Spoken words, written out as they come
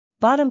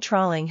Bottom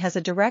trawling has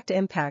a direct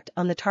impact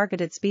on the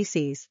targeted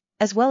species,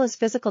 as well as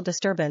physical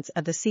disturbance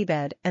of the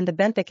seabed and the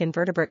benthic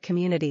invertebrate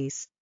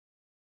communities.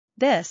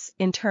 This,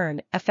 in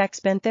turn, affects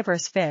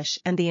benthivorous fish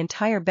and the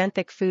entire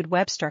benthic food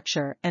web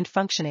structure and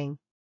functioning.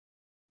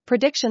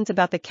 Predictions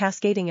about the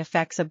cascading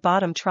effects of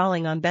bottom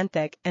trawling on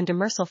benthic and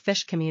demersal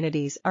fish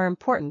communities are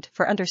important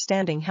for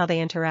understanding how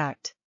they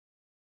interact.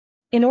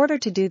 In order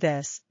to do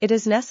this, it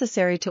is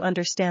necessary to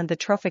understand the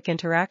trophic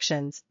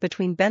interactions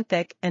between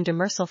benthic and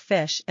demersal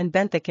fish and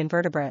benthic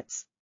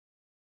invertebrates.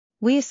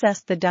 We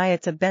assessed the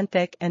diets of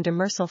benthic and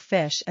demersal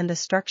fish and the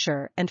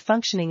structure and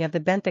functioning of the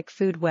benthic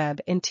food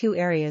web in two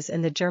areas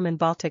in the German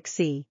Baltic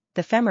Sea,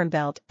 the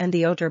Fehmarnbelt and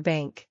the Oder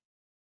Bank.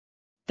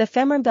 The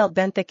Fehmarnbelt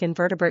benthic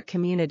invertebrate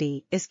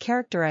community is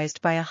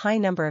characterized by a high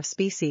number of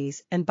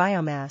species and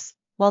biomass,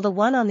 while the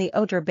one on the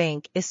Oder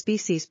Bank is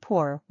species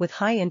poor with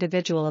high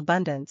individual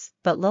abundance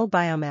but low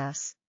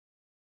biomass.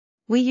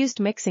 We used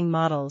mixing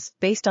models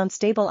based on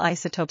stable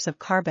isotopes of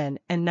carbon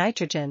and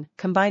nitrogen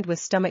combined with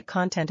stomach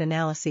content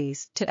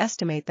analyses to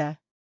estimate the.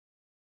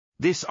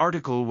 This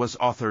article was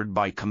authored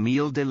by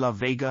Camille de la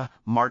Vega,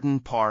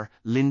 Martin Paar,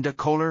 Linda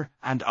Köhler,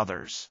 and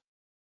others.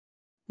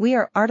 We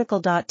are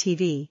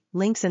RTCLTV,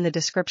 links in the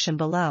description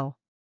below.